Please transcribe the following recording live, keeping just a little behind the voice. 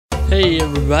Hey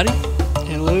everybody.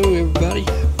 Hello everybody.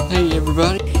 Hey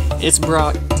everybody. It's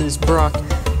Brock. This is Brock.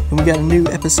 And we got a new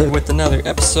episode with another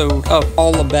episode of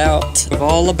All About.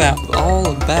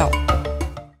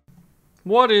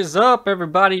 What is up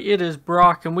everybody? It is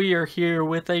Brock and we are here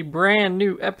with a brand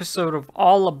new episode of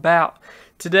All About.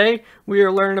 Today we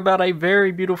are learning about a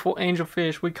very beautiful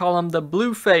angelfish. We call them the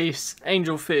blueface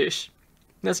angelfish.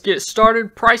 Let's get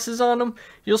started. Prices on them.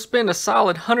 You'll spend a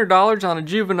solid $100 on a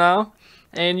juvenile.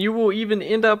 And you will even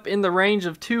end up in the range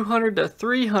of $200 to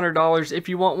 $300 if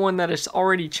you want one that has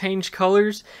already changed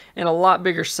colors and a lot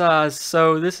bigger size.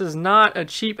 So this is not a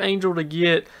cheap angel to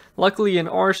get. Luckily in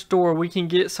our store we can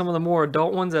get some of the more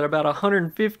adult ones at about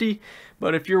 $150.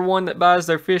 But if you're one that buys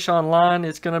their fish online,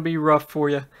 it's going to be rough for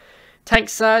you. Tank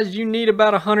size, you need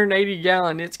about 180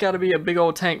 gallon. It's got to be a big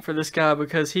old tank for this guy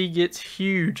because he gets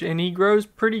huge and he grows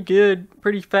pretty good,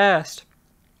 pretty fast.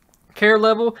 Care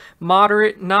level,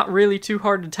 moderate, not really too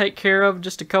hard to take care of,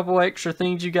 just a couple extra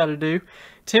things you got to do.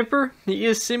 Temper, he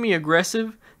is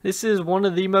semi-aggressive. This is one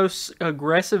of the most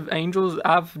aggressive angels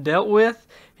I've dealt with.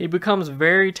 He becomes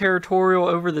very territorial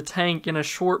over the tank in a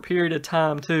short period of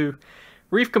time too.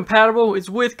 Reef compatible is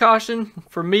with caution.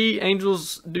 For me,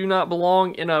 angels do not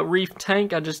belong in a reef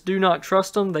tank. I just do not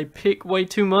trust them. They pick way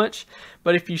too much.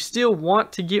 But if you still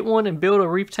want to get one and build a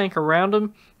reef tank around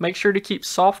them, make sure to keep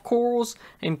soft corals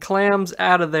and clams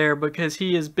out of there because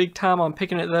he is big time on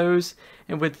picking at those.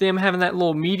 And with them having that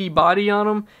little meaty body on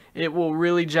them, it will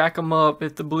really jack them up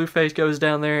if the blueface goes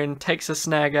down there and takes a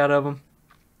snag out of them.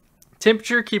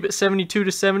 Temperature, keep it 72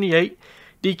 to 78.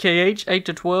 DKH 8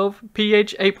 to 12,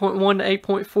 pH 8.1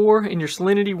 to 8.4, and your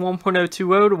salinity 1.020 to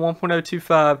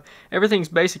 1.025. Everything's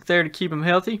basic there to keep him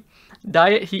healthy.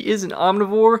 Diet, he is an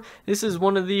omnivore. This is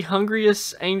one of the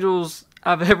hungriest angels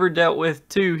I've ever dealt with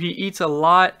too. He eats a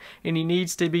lot and he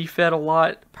needs to be fed a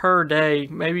lot per day,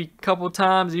 maybe a couple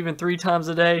times, even 3 times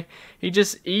a day. He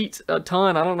just eats a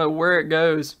ton. I don't know where it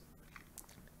goes.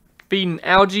 Feeding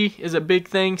algae is a big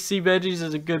thing. Sea veggies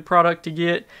is a good product to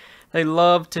get. They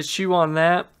love to chew on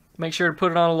that. Make sure to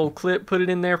put it on a little clip, put it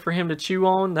in there for him to chew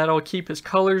on. That'll keep his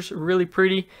colors really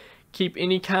pretty, keep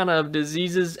any kind of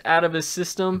diseases out of his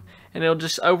system, and it'll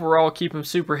just overall keep him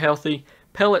super healthy.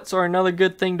 Pellets are another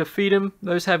good thing to feed him.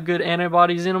 Those have good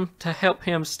antibodies in them to help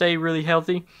him stay really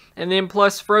healthy. And then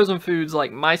plus frozen foods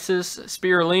like mysis,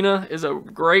 spirulina is a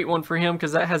great one for him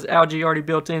because that has algae already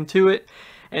built into it.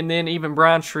 And then even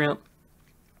brine shrimp.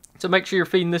 So make sure you're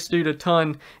feeding this dude a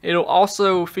ton. It'll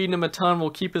also, feeding him a ton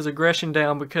will keep his aggression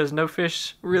down because no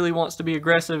fish really wants to be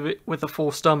aggressive with a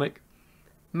full stomach.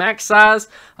 Max size,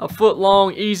 a foot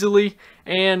long easily,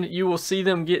 and you will see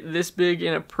them get this big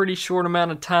in a pretty short amount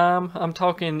of time. I'm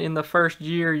talking in the first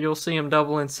year you'll see them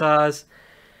double in size.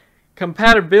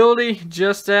 Compatibility,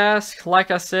 just ask.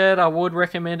 Like I said, I would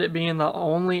recommend it being the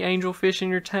only angelfish in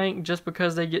your tank just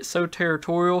because they get so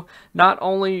territorial. Not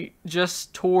only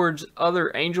just towards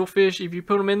other angelfish if you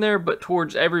put them in there, but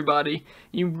towards everybody.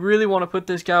 You really want to put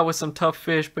this guy with some tough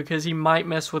fish because he might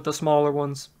mess with the smaller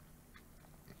ones.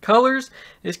 Colors,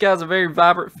 this guy's a very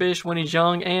vibrant fish when he's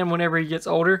young and whenever he gets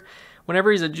older. Whenever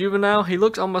he's a juvenile, he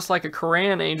looks almost like a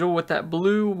koran angel with that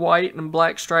blue, white, and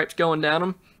black stripes going down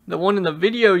him. The one in the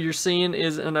video you're seeing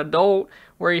is an adult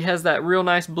where he has that real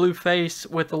nice blue face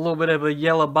with a little bit of a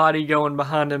yellow body going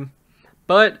behind him.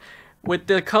 But with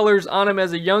the colors on him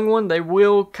as a young one, they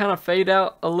will kind of fade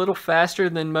out a little faster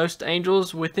than most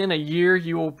angels. Within a year,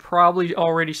 you will probably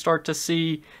already start to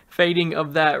see fading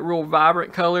of that real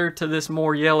vibrant color to this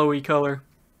more yellowy color.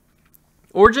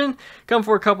 Origin, come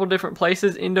for a couple different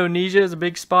places. Indonesia is a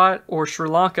big spot, or Sri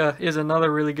Lanka is another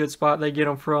really good spot they get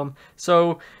them from.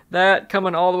 So that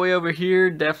coming all the way over here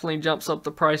definitely jumps up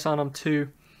the price on them too.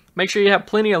 Make sure you have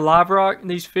plenty of live rock.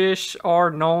 These fish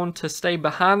are known to stay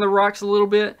behind the rocks a little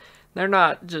bit. They're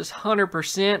not just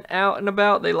 100% out and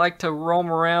about. They like to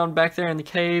roam around back there in the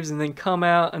caves and then come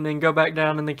out and then go back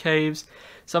down in the caves.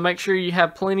 So make sure you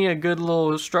have plenty of good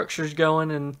little structures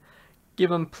going and give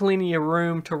them plenty of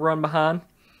room to run behind.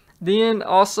 Then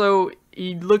also,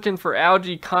 looking for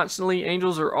algae constantly.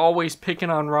 Angels are always picking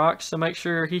on rocks, so make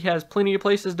sure he has plenty of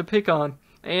places to pick on.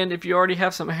 And if you already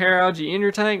have some hair algae in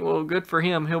your tank, well, good for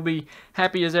him. He'll be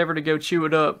happy as ever to go chew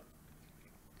it up.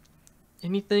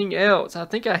 Anything else? I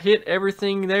think I hit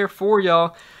everything there for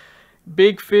y'all.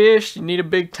 Big fish, you need a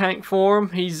big tank for him.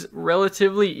 He's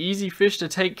relatively easy fish to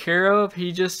take care of.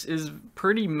 He just is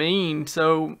pretty mean,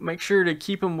 so make sure to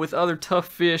keep him with other tough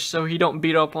fish so he don't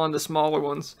beat up on the smaller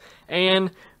ones.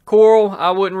 And coral, I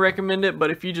wouldn't recommend it,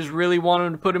 but if you just really want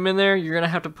him to put him in there, you're going to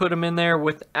have to put him in there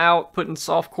without putting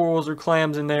soft corals or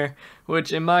clams in there.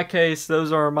 which in my case,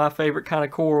 those are my favorite kind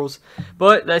of corals.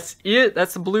 But that's it.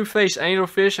 That's the blue-faced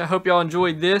angelfish. I hope y'all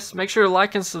enjoyed this. Make sure to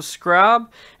like and subscribe,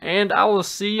 and I will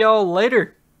see y'all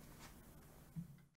later.